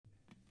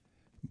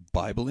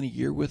Bible in a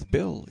Year with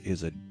Bill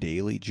is a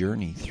daily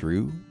journey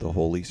through the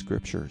Holy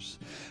Scriptures.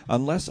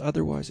 Unless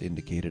otherwise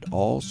indicated,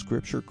 all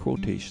scripture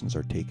quotations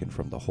are taken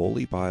from the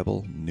Holy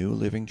Bible, New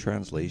Living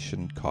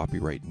Translation,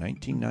 copyright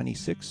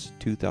 1996,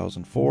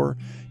 2004,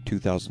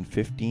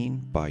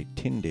 2015 by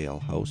Tyndale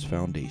House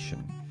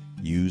Foundation.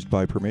 Used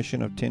by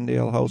permission of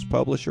Tyndale House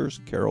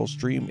Publishers, Carroll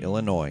Stream,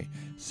 Illinois,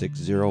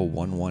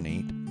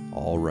 60118.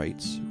 All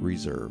rights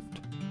reserved.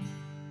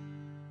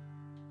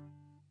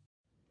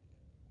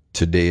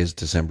 Today is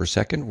December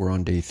 2nd. We're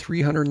on day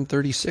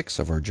 336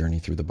 of our journey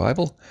through the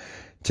Bible.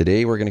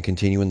 Today we're going to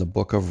continue in the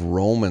book of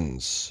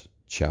Romans,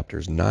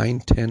 chapters 9,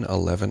 10,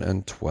 11,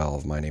 and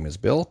 12. My name is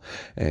Bill,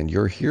 and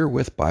you're here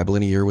with Bible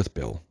in a Year with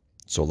Bill.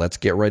 So let's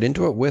get right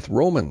into it with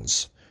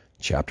Romans,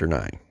 chapter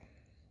 9.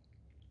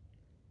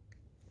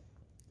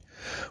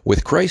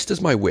 With Christ as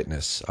my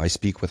witness, I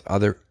speak with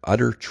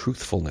utter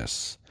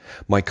truthfulness.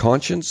 My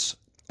conscience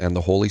and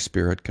the Holy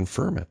Spirit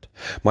confirm it.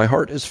 My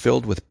heart is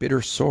filled with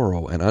bitter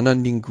sorrow and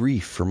unending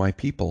grief for my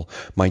people,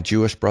 my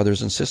Jewish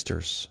brothers and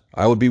sisters.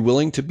 I would be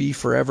willing to be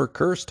forever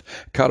cursed,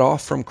 cut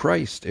off from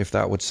Christ, if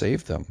that would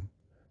save them.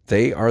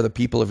 They are the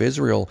people of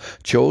Israel,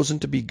 chosen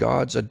to be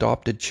God's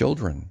adopted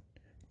children.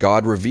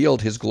 God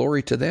revealed his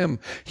glory to them.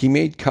 He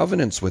made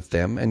covenants with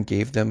them and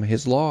gave them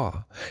his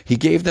law. He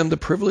gave them the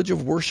privilege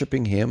of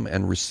worshiping him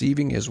and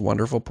receiving his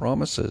wonderful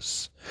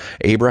promises.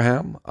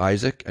 Abraham,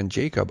 Isaac, and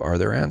Jacob are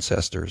their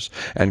ancestors,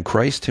 and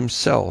Christ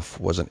himself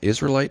was an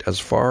Israelite as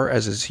far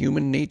as his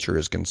human nature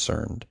is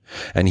concerned.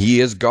 And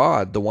he is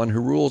God, the one who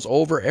rules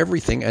over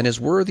everything and is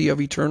worthy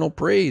of eternal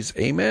praise.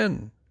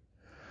 Amen.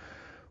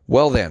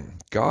 Well then,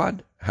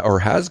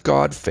 has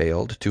God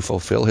failed to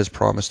fulfill his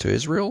promise to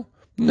Israel?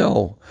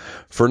 No,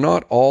 for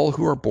not all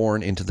who are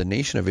born into the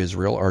nation of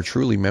Israel are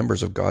truly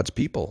members of God's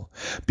people.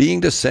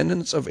 Being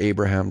descendants of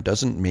Abraham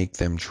doesn't make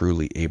them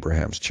truly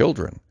Abraham's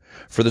children.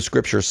 For the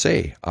scriptures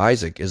say,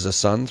 Isaac is a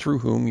son through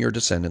whom your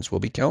descendants will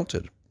be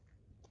counted.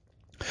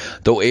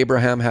 Though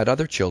Abraham had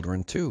other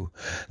children too.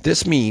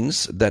 This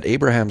means that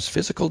Abraham's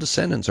physical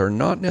descendants are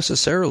not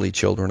necessarily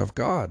children of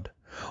God.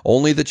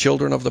 Only the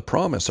children of the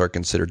promise are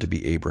considered to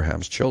be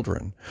Abraham's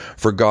children.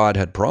 For God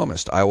had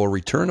promised, I will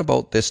return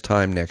about this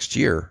time next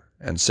year,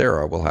 and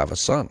Sarah will have a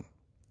son.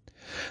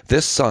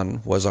 This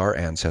son was our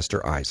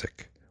ancestor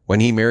Isaac. When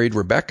he married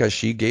Rebekah,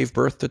 she gave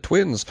birth to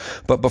twins,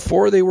 but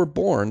before they were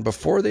born,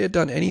 before they had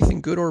done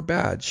anything good or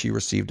bad, she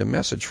received a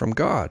message from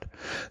God.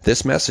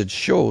 This message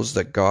shows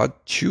that God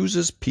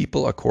chooses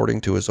people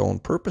according to his own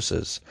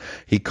purposes.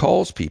 He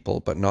calls people,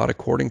 but not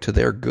according to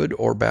their good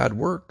or bad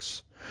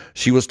works.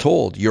 She was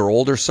told, your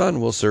older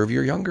son will serve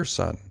your younger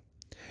son.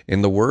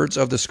 In the words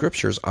of the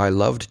scriptures, I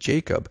loved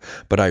Jacob,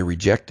 but I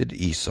rejected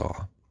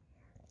Esau.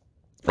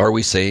 Are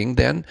we saying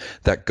then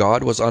that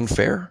God was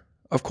unfair?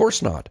 Of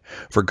course not.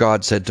 For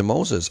God said to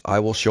Moses, I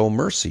will show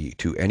mercy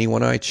to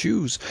anyone I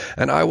choose,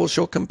 and I will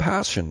show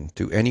compassion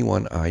to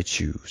anyone I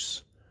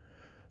choose.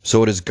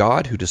 So it is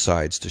God who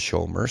decides to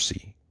show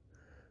mercy.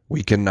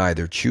 We can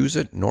neither choose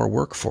it nor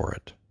work for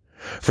it.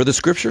 For the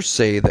scriptures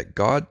say that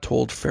God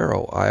told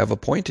Pharaoh, I have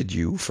appointed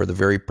you for the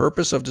very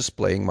purpose of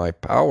displaying my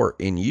power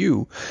in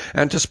you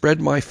and to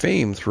spread my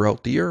fame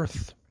throughout the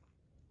earth.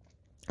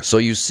 So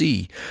you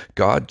see,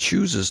 God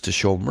chooses to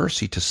show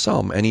mercy to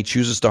some, and he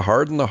chooses to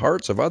harden the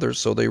hearts of others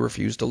so they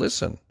refuse to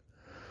listen.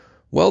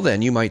 Well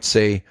then, you might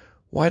say,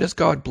 why does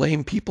God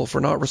blame people for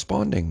not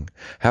responding?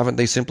 Haven't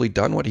they simply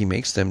done what he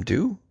makes them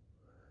do?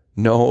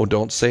 No,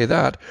 don't say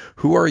that.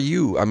 Who are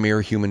you, a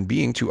mere human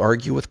being, to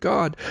argue with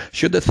God?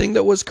 Should the thing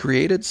that was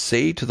created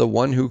say to the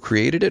one who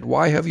created it,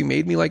 why have you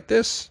made me like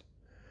this?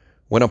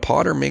 When a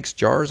potter makes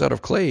jars out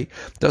of clay,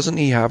 doesn't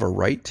he have a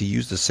right to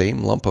use the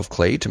same lump of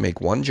clay to make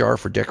one jar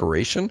for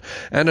decoration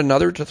and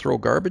another to throw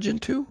garbage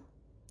into?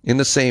 In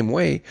the same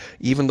way,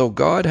 even though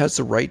God has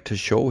the right to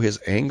show his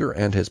anger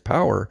and his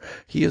power,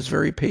 he is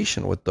very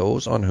patient with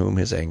those on whom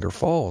his anger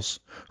falls,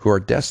 who are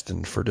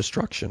destined for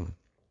destruction.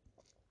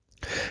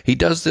 He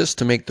does this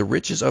to make the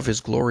riches of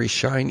his glory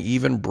shine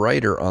even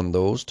brighter on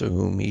those to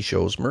whom he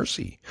shows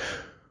mercy,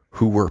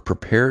 who were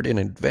prepared in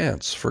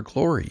advance for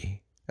glory.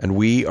 And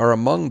we are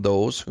among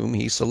those whom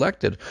he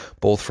selected,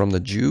 both from the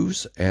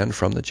Jews and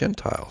from the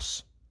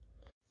Gentiles.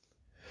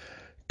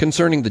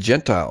 Concerning the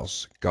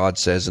Gentiles, God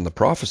says in the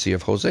prophecy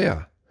of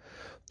Hosea,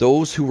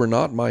 those who were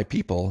not my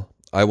people,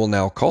 I will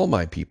now call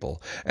my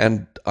people,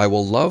 and I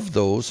will love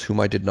those whom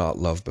I did not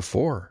love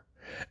before.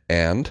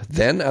 And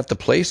then at the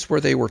place where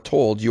they were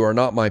told, you are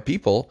not my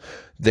people,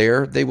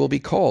 there they will be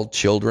called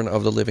children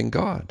of the living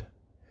God.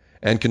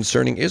 And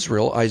concerning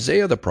Israel,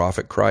 Isaiah the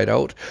prophet cried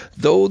out,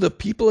 though the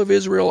people of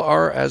Israel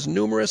are as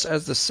numerous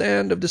as the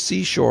sand of the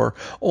seashore,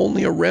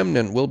 only a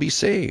remnant will be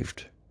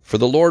saved. For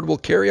the Lord will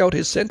carry out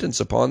his sentence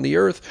upon the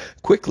earth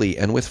quickly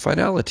and with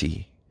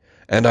finality.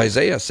 And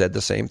Isaiah said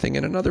the same thing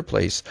in another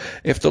place.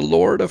 If the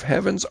Lord of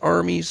heaven's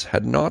armies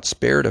had not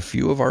spared a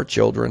few of our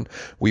children,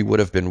 we would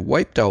have been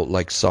wiped out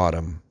like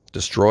Sodom,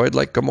 destroyed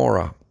like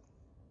Gomorrah.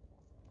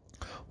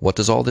 What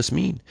does all this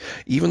mean?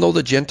 Even though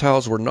the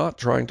Gentiles were not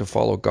trying to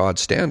follow God's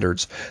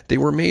standards, they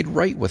were made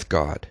right with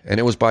God, and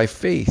it was by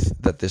faith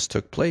that this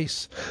took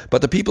place.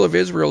 But the people of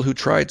Israel who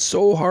tried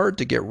so hard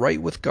to get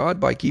right with God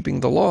by keeping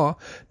the law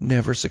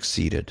never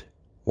succeeded.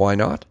 Why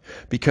not?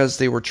 Because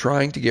they were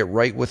trying to get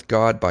right with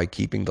God by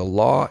keeping the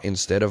law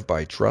instead of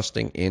by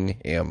trusting in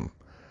Him.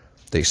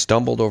 They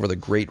stumbled over the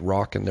great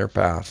rock in their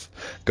path.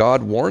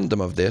 God warned them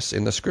of this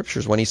in the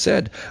scriptures when He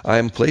said, I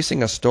am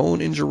placing a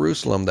stone in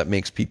Jerusalem that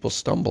makes people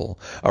stumble,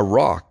 a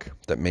rock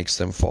that makes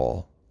them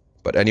fall.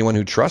 But anyone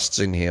who trusts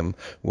in Him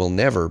will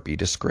never be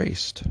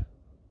disgraced.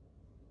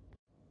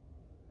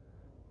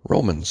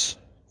 Romans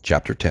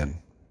chapter 10.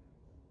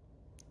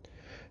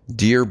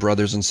 Dear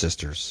brothers and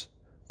sisters,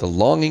 the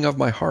longing of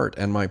my heart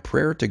and my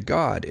prayer to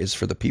God is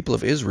for the people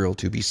of Israel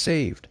to be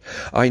saved.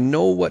 I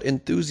know what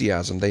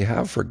enthusiasm they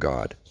have for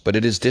God, but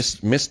it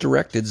is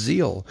misdirected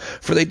zeal,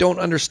 for they don't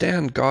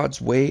understand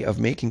God's way of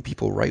making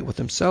people right with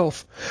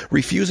Himself.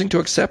 Refusing to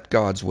accept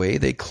God's way,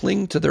 they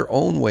cling to their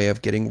own way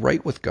of getting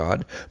right with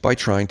God by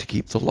trying to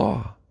keep the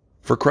law.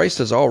 For Christ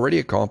has already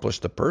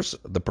accomplished the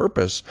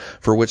purpose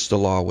for which the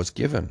law was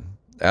given.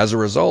 As a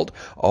result,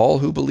 all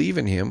who believe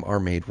in Him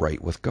are made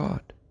right with God.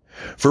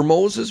 For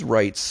Moses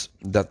writes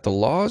that the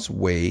law's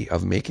way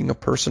of making a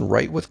person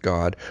right with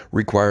God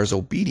requires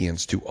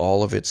obedience to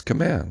all of its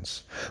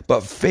commands.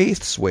 But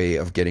faith's way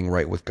of getting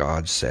right with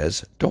God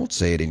says, don't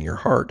say it in your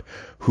heart,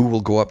 who will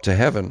go up to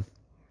heaven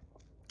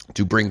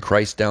to bring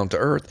Christ down to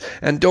earth,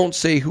 and don't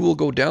say who will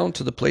go down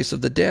to the place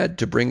of the dead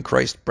to bring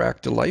Christ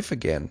back to life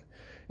again.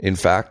 In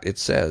fact, it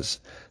says,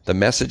 the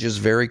message is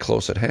very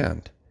close at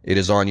hand. It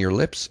is on your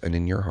lips and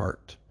in your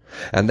heart.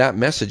 And that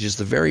message is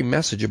the very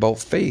message about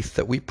faith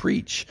that we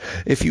preach.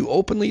 If you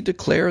openly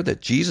declare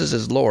that Jesus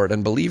is Lord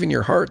and believe in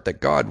your heart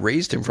that God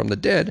raised Him from the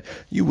dead,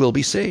 you will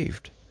be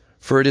saved.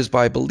 For it is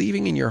by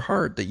believing in your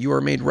heart that you are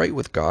made right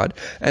with God,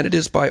 and it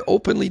is by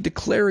openly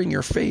declaring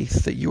your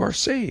faith that you are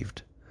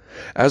saved.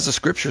 As the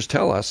Scriptures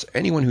tell us,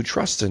 anyone who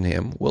trusts in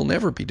Him will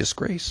never be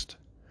disgraced.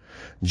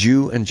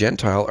 Jew and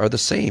Gentile are the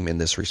same in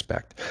this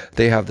respect.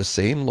 They have the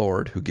same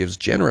Lord who gives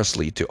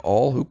generously to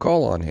all who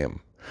call on Him.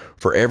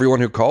 For everyone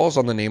who calls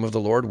on the name of the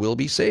Lord will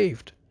be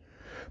saved.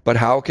 But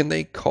how can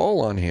they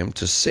call on Him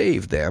to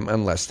save them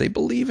unless they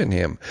believe in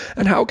Him?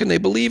 And how can they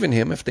believe in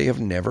Him if they have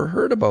never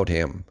heard about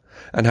Him?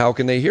 And how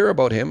can they hear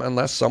about Him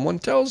unless someone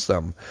tells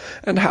them?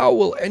 And how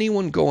will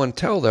anyone go and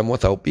tell them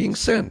without being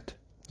sent?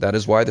 That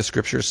is why the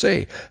Scriptures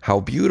say, how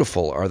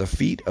beautiful are the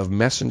feet of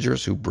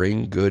messengers who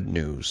bring good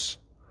news.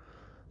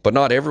 But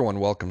not everyone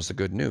welcomes the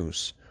good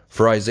news.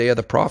 For Isaiah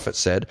the prophet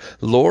said,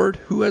 Lord,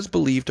 who has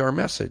believed our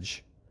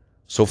message?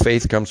 So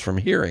faith comes from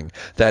hearing,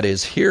 that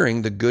is,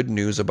 hearing the good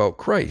news about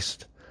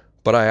Christ.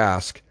 But I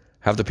ask,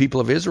 have the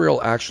people of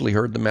Israel actually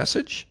heard the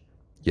message?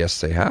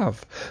 Yes, they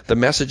have. The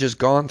message has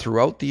gone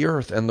throughout the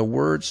earth and the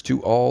words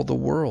to all the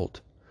world.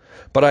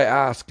 But I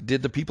ask,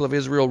 did the people of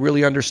Israel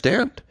really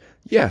understand?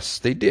 Yes,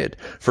 they did.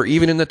 For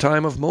even in the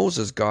time of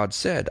Moses, God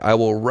said, I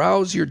will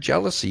rouse your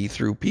jealousy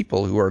through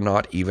people who are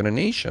not even a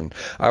nation.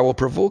 I will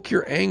provoke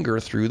your anger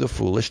through the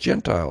foolish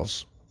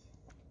Gentiles.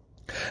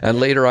 And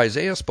later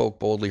Isaiah spoke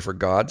boldly for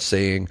God,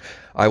 saying,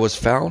 I was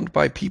found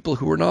by people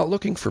who were not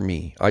looking for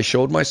me. I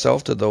showed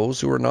myself to those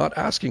who were not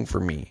asking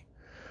for me.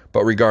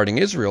 But regarding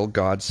Israel,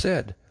 God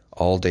said,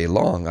 all day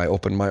long I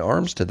opened my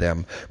arms to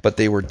them, but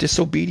they were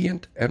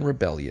disobedient and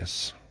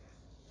rebellious.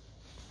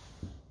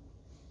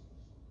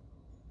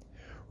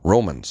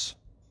 Romans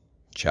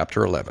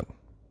chapter 11.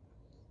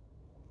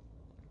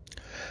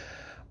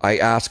 I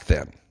ask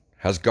then,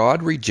 has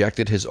God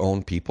rejected His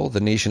own people, the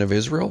nation of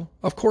Israel?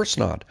 Of course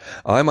not.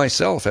 I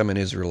myself am an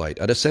Israelite,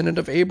 a descendant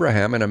of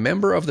Abraham and a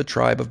member of the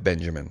tribe of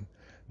Benjamin.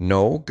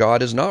 No,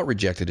 God has not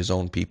rejected His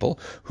own people,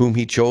 whom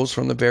He chose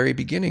from the very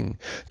beginning.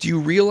 Do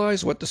you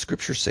realize what the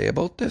Scriptures say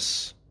about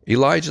this?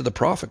 Elijah the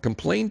prophet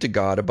complained to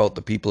God about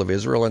the people of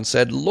Israel and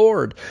said,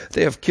 Lord,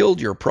 they have killed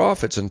your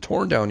prophets and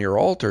torn down your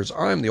altars.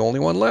 I am the only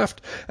one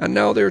left, and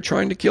now they are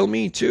trying to kill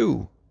me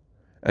too.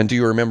 And do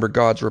you remember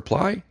God's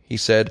reply? He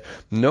said,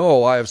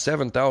 No, I have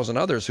 7,000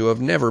 others who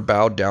have never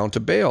bowed down to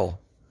Baal.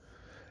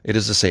 It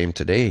is the same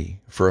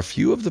today, for a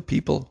few of the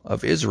people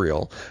of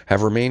Israel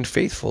have remained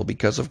faithful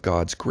because of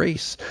God's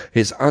grace,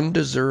 His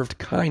undeserved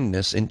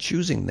kindness in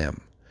choosing them.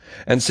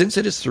 And since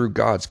it is through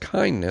God's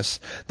kindness,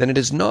 then it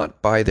is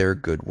not by their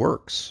good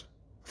works.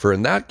 For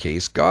in that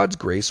case, God's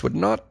grace would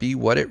not be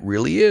what it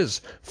really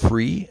is,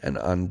 free and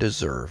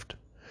undeserved.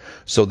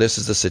 So this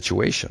is the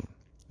situation.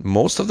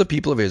 Most of the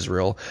people of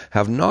Israel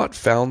have not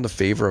found the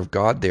favor of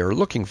God they are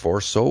looking for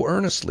so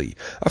earnestly.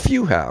 A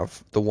few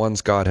have, the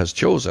ones God has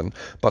chosen,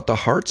 but the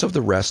hearts of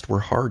the rest were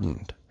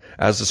hardened.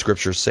 As the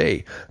Scriptures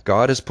say,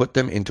 God has put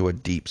them into a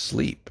deep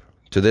sleep.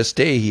 To this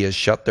day He has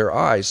shut their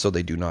eyes so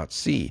they do not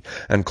see,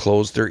 and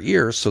closed their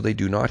ears so they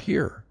do not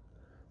hear.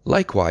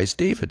 Likewise,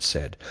 David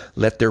said,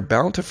 Let their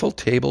bountiful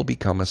table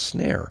become a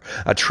snare,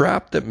 a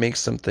trap that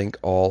makes them think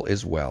all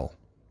is well.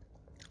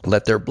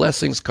 Let their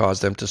blessings cause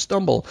them to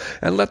stumble,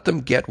 and let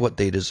them get what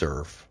they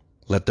deserve.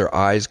 Let their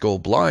eyes go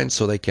blind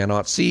so they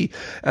cannot see,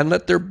 and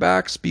let their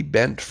backs be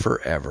bent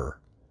forever.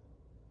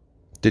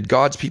 Did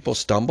God's people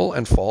stumble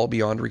and fall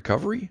beyond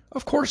recovery?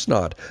 Of course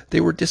not.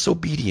 They were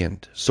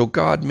disobedient. So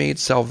God made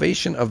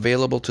salvation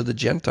available to the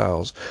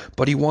Gentiles,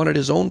 but he wanted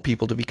his own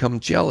people to become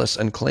jealous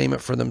and claim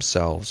it for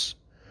themselves.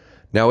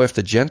 Now if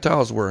the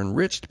Gentiles were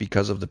enriched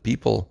because the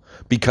people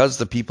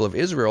of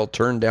Israel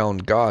turned down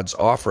God's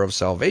offer of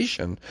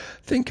salvation,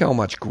 think how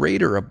much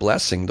greater a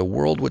blessing the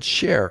world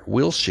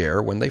will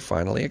share when they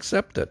finally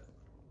accept it.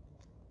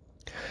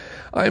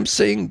 I am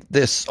saying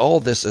all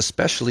this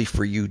especially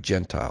for you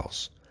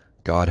Gentiles.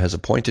 God has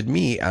appointed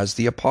me as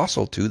the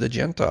apostle to the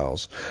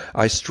Gentiles.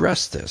 I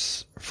stress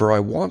this, for I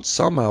want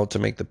somehow to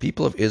make the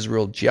people of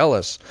Israel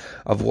jealous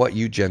of what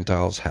you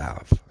Gentiles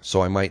have,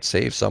 so I might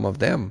save some of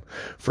them.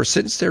 For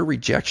since their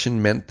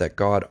rejection meant that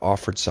God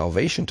offered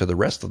salvation to the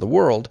rest of the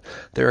world,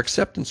 their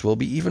acceptance will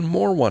be even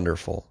more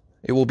wonderful.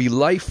 It will be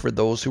life for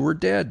those who were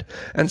dead.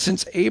 And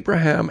since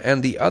Abraham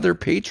and the other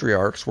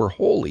patriarchs were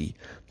holy,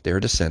 their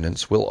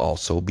descendants will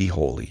also be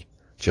holy.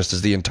 Just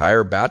as the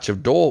entire batch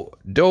of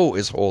dough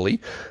is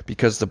holy,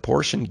 because the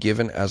portion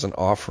given as an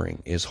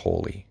offering is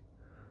holy.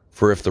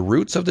 For if the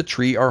roots of the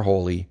tree are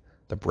holy,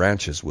 the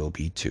branches will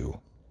be too.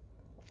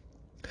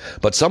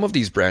 But some of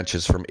these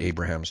branches from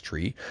Abraham's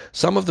tree,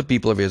 some of the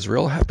people of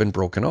Israel, have been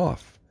broken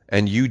off.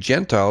 And you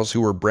Gentiles,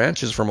 who were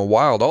branches from a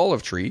wild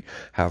olive tree,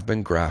 have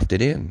been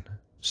grafted in.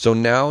 So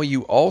now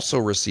you also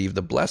receive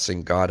the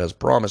blessing God has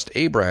promised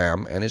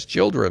Abraham and his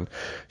children,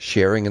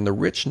 sharing in the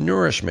rich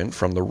nourishment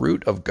from the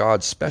root of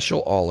God's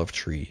special olive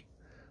tree.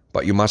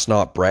 But you must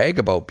not brag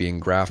about being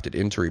grafted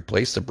in to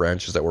replace the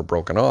branches that were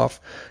broken off.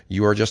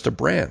 You are just a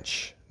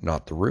branch,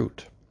 not the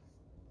root.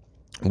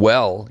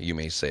 Well, you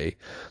may say,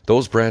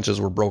 those branches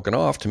were broken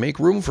off to make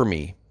room for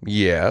me.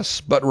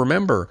 Yes, but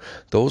remember,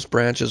 those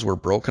branches were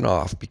broken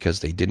off because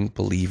they didn't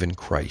believe in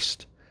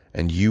Christ.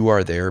 And you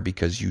are there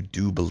because you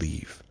do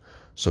believe.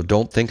 So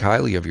don't think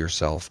highly of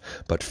yourself,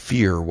 but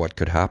fear what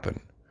could happen.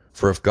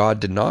 For if God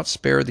did not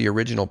spare the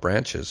original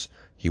branches,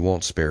 he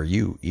won't spare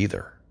you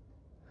either.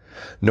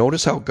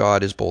 Notice how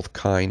God is both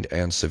kind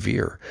and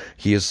severe.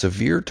 He is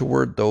severe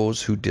toward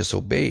those who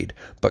disobeyed,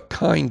 but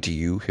kind to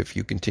you if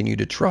you continue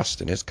to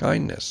trust in his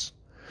kindness.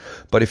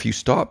 But if you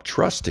stop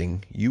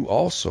trusting, you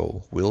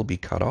also will be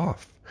cut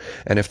off.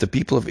 And if the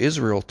people of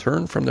Israel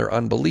turn from their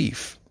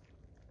unbelief,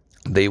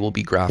 they will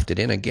be grafted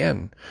in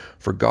again,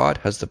 for God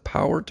has the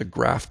power to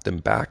graft them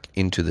back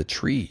into the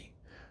tree.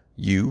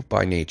 You,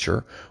 by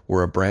nature,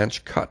 were a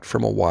branch cut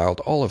from a wild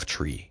olive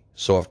tree.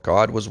 So if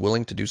God was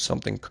willing to do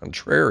something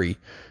contrary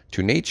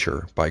to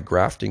nature by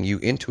grafting you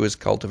into his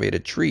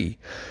cultivated tree,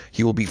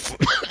 he will be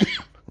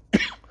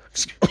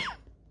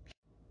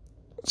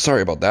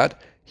sorry about that.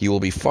 He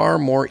will be far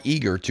more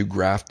eager to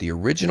graft the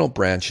original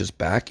branches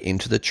back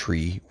into the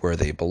tree where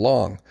they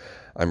belong.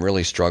 I'm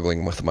really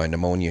struggling with my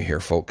pneumonia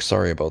here, folks.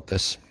 Sorry about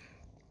this.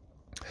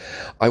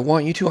 I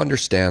want you to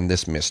understand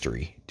this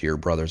mystery, dear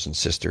brothers and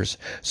sisters,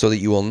 so that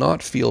you will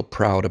not feel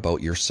proud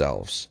about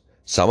yourselves.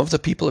 Some of the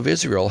people of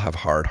Israel have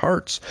hard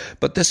hearts,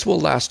 but this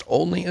will last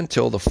only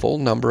until the full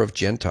number of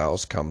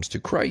Gentiles comes to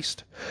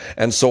Christ.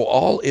 And so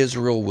all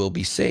Israel will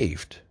be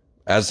saved.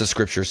 As the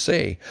scriptures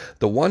say,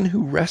 the one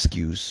who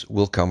rescues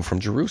will come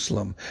from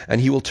Jerusalem, and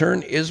he will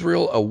turn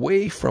Israel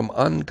away from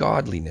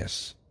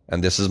ungodliness.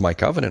 And this is my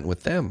covenant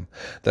with them,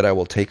 that I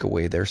will take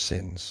away their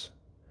sins.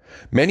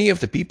 Many of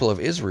the people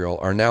of Israel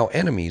are now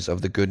enemies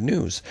of the good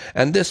news,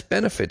 and this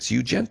benefits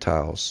you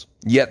Gentiles.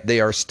 Yet they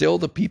are still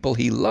the people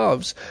he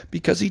loves,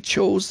 because he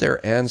chose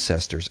their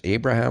ancestors,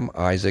 Abraham,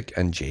 Isaac,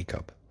 and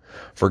Jacob.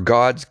 For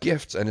God's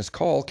gifts and his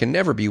call can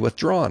never be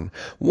withdrawn.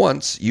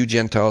 Once you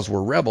Gentiles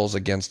were rebels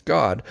against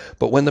God,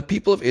 but when the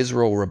people of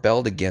Israel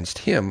rebelled against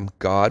him,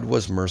 God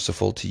was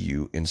merciful to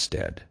you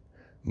instead.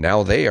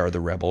 Now they are the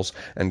rebels,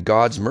 and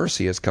God's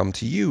mercy has come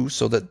to you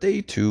so that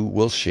they too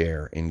will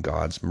share in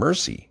God's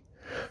mercy.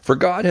 For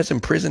God has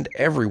imprisoned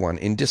everyone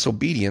in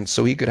disobedience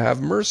so he could have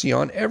mercy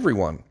on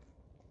everyone.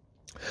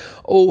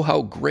 Oh,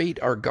 how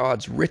great are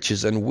God's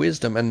riches and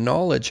wisdom and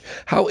knowledge!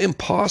 How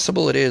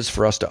impossible it is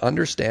for us to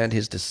understand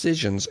his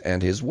decisions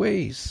and his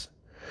ways.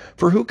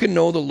 For who can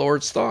know the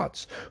Lord's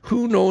thoughts?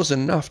 Who knows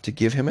enough to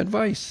give him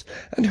advice?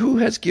 And who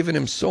has given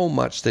him so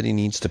much that he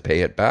needs to pay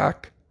it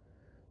back?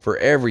 For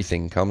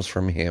everything comes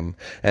from him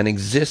and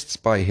exists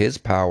by his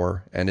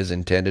power and is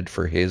intended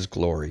for his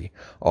glory.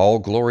 All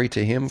glory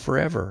to him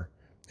forever.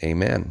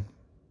 Amen.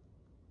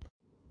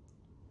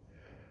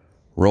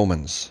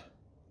 Romans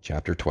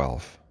chapter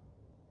 12.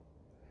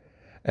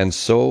 And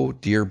so,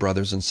 dear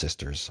brothers and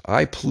sisters,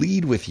 I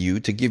plead with you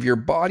to give your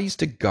bodies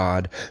to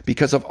God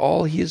because of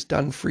all he has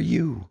done for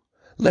you.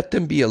 Let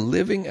them be a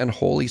living and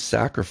holy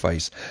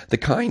sacrifice, the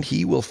kind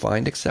he will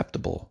find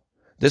acceptable.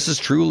 This is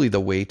truly the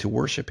way to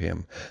worship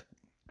him.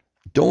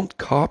 Don't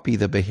copy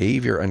the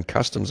behavior and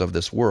customs of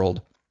this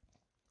world,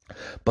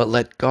 but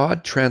let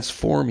God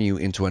transform you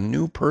into a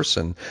new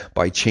person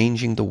by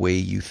changing the way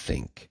you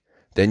think.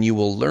 Then you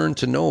will learn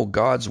to know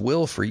God's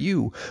will for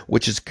you,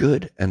 which is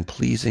good and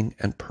pleasing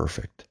and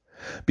perfect.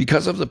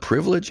 Because of the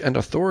privilege and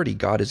authority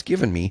God has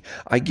given me,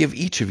 I give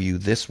each of you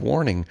this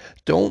warning.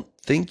 Don't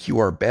think you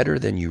are better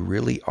than you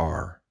really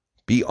are.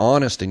 Be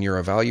honest in your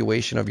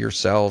evaluation of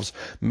yourselves,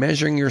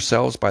 measuring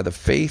yourselves by the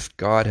faith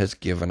God has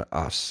given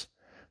us.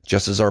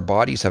 Just as our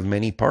bodies have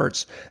many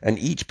parts, and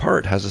each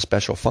part has a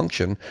special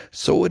function,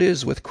 so it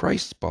is with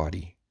Christ's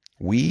body.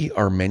 We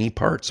are many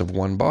parts of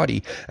one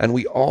body, and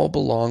we all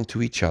belong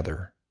to each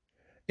other.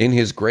 In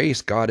His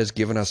grace, God has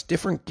given us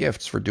different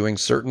gifts for doing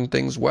certain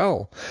things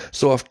well.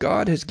 So if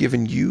God has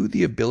given you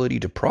the ability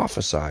to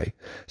prophesy,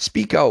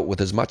 speak out with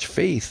as much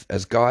faith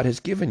as God has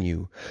given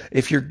you.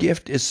 If your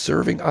gift is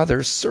serving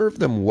others, serve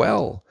them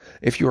well.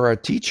 If you are a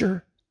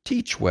teacher,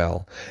 teach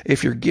well.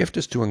 If your gift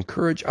is to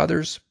encourage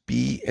others,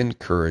 be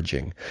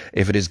encouraging.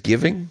 If it is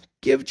giving,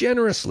 give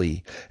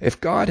generously.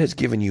 If God has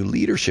given you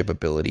leadership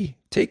ability,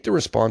 take the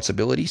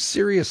responsibility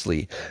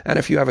seriously. And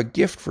if you have a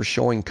gift for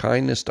showing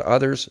kindness to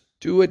others,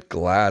 do it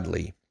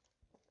gladly.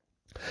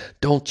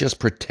 Don't just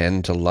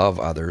pretend to love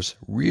others.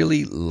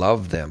 Really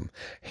love them.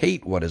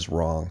 Hate what is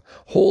wrong.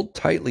 Hold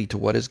tightly to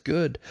what is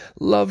good.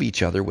 Love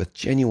each other with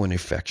genuine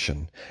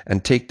affection,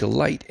 and take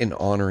delight in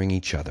honoring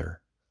each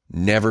other.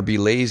 Never be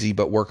lazy,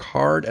 but work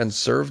hard and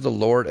serve the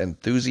Lord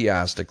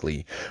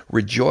enthusiastically.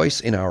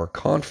 Rejoice in our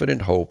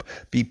confident hope.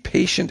 Be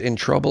patient in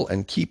trouble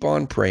and keep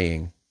on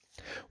praying.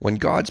 When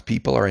God's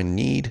people are in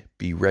need,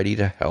 be ready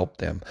to help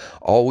them.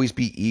 Always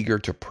be eager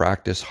to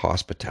practice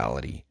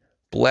hospitality.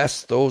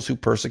 Bless those who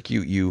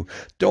persecute you.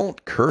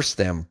 Don't curse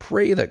them.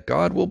 Pray that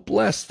God will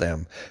bless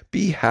them.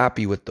 Be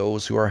happy with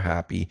those who are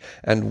happy,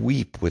 and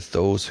weep with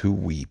those who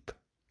weep.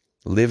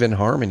 Live in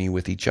harmony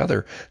with each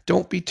other.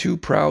 Don't be too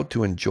proud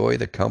to enjoy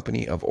the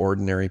company of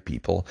ordinary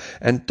people,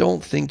 and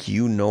don't think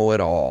you know it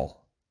all.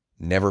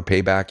 Never pay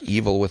back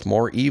evil with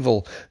more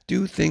evil.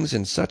 Do things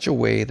in such a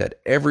way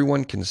that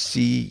everyone can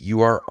see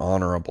you are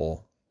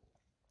honorable.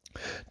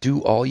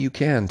 Do all you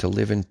can to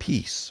live in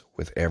peace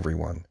with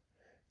everyone.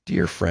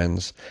 Dear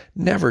friends,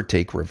 never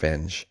take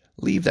revenge.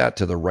 Leave that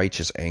to the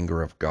righteous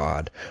anger of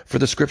God. For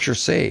the scriptures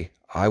say,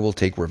 I will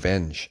take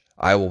revenge.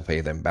 I will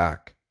pay them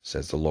back,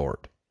 says the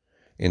Lord.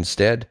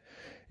 Instead,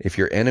 if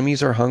your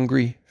enemies are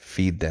hungry,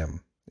 feed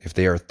them. If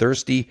they are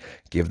thirsty,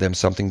 give them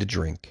something to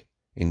drink.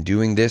 In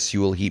doing this, you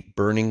will heap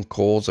burning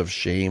coals of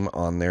shame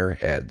on their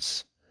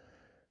heads.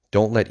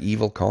 Don't let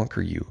evil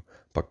conquer you,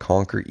 but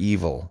conquer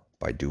evil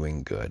by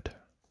doing good.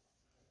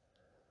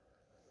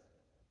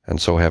 And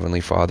so,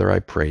 Heavenly Father, I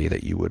pray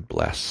that you would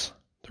bless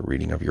the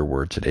reading of your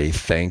word today.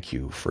 Thank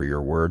you for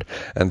your word.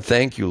 And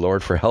thank you,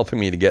 Lord, for helping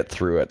me to get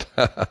through it.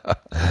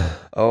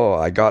 Oh,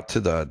 I got to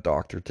the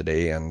doctor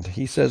today, and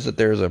he says that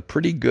there's a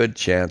pretty good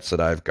chance that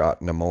I've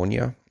got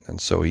pneumonia.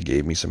 And so he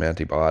gave me some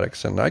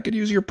antibiotics, and I could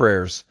use your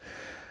prayers.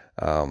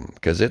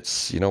 Because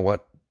it's, you know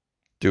what,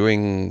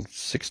 doing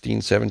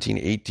 16, 17,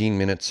 18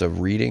 minutes of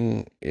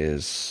reading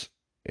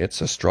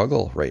it's a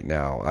struggle right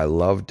now. I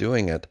love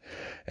doing it,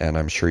 and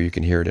I'm sure you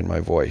can hear it in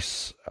my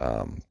voice,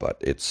 but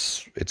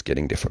it's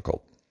getting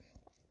difficult.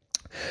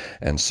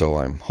 And so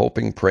I'm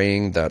hoping,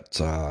 praying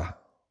that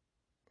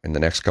in the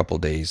next couple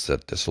of days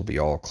that this will be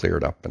all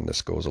cleared up and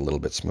this goes a little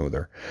bit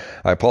smoother.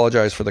 I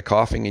apologize for the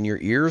coughing in your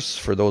ears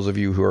for those of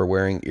you who are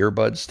wearing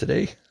earbuds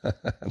today.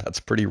 That's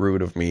pretty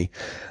rude of me.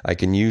 I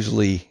can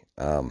usually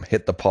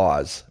hit the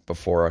pause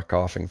before a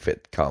coughing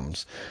fit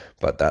comes,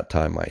 but that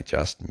time I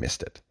just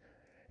missed it.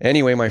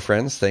 Anyway, my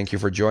friends, thank you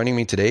for joining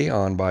me today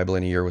on Bible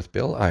in a Year with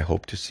Bill. I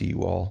hope to see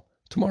you all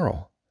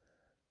tomorrow.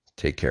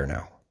 Take care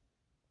now.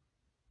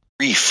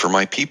 Grief for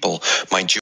my people, my